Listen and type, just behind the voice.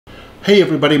Hey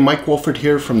everybody, Mike Wolford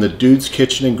here from the Dude's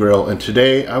Kitchen and Grill, and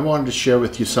today I wanted to share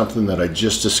with you something that I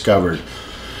just discovered.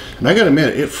 And I gotta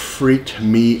admit, it freaked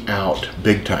me out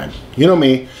big time. You know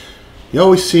me, you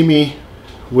always see me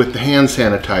with the hand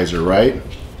sanitizer, right?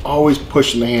 Always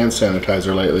pushing the hand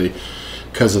sanitizer lately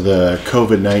because of the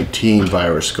COVID-19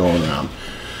 virus going around.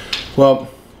 Well,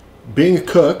 being a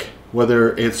cook,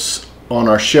 whether it's on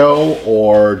our show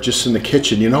or just in the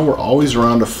kitchen, you know we're always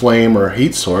around a flame or a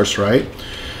heat source, right?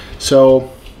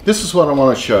 So this is what I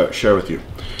want to share with you.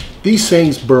 These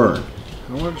things burn.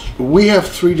 We have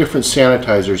 3 different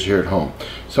sanitizers here at home.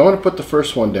 So I want to put the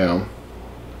first one down.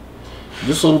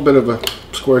 Just a little bit of a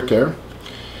squirt there.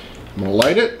 I'm going to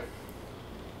light it.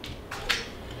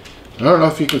 I don't know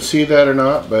if you can see that or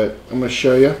not, but I'm going to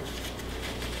show you.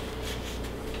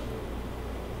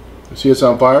 See it's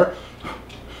on fire?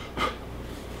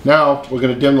 Now we're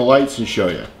going to dim the lights and show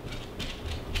you.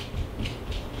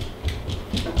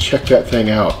 Check that thing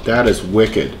out. That is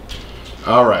wicked.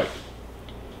 Alright.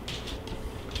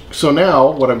 So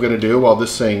now what I'm going to do while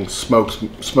this thing smokes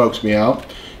me out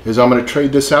is I'm going to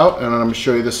trade this out and I'm going to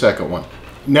show you the second one.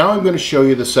 Now I'm going to show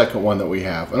you the second one that we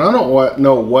have. And I don't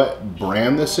know what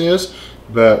brand this is,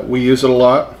 but we use it a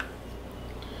lot.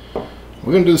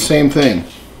 We're going to do the same thing.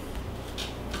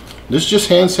 This is just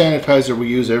hand sanitizer we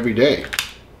use every day.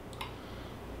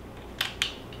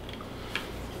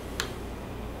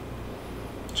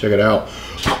 Check it out.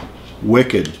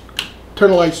 Wicked.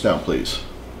 Turn the lights down, please.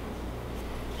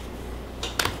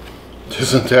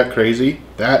 Isn't that crazy?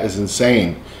 That is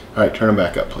insane. Alright, turn them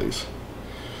back up, please.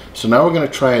 So now we're going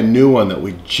to try a new one that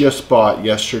we just bought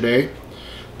yesterday.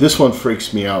 This one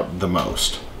freaks me out the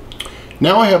most.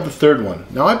 Now I have the third one.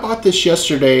 Now I bought this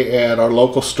yesterday at our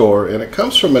local store, and it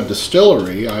comes from a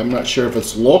distillery. I'm not sure if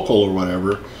it's local or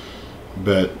whatever,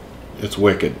 but it's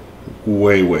wicked.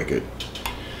 Way wicked.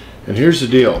 And here's the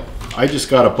deal. I just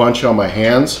got a bunch on my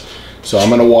hands, so I'm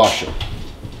going to wash them.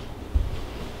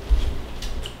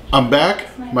 I'm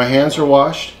back. My hands are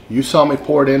washed. You saw me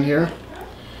pour it in here.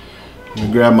 I'm going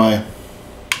to grab my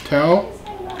towel.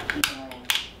 I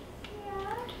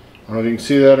don't know if you can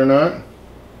see that or not.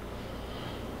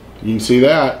 You can see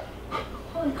that.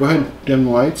 Go ahead and dim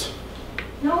the lights.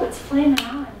 No, it's flaming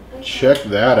on. Check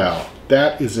that out.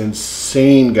 That is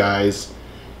insane, guys.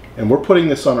 And we're putting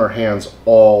this on our hands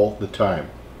all the time.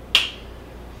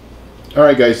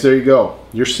 Alright guys, there you go.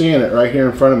 You're seeing it right here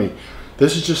in front of me.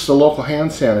 This is just the local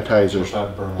hand sanitizers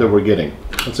that we're getting.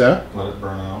 What's that? Let it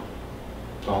burn out.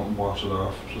 Don't wash it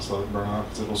off. Just let it burn out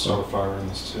because it'll start a fire in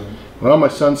this too. Well, my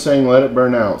son's saying let it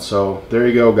burn out. So there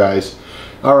you go, guys.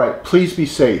 Alright, please be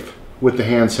safe with the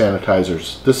hand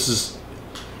sanitizers. This is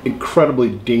incredibly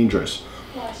dangerous.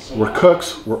 We're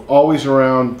cooks, we're always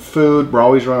around food, we're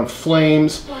always around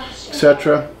flames,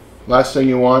 etc. Last thing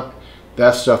you want,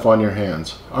 that stuff on your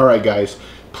hands. Alright guys,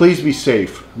 please be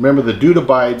safe. Remember, the dude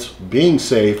abides being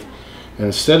safe, and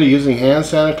instead of using hand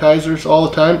sanitizers all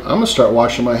the time, I'm going to start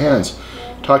washing my hands.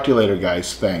 Talk to you later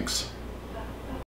guys, thanks.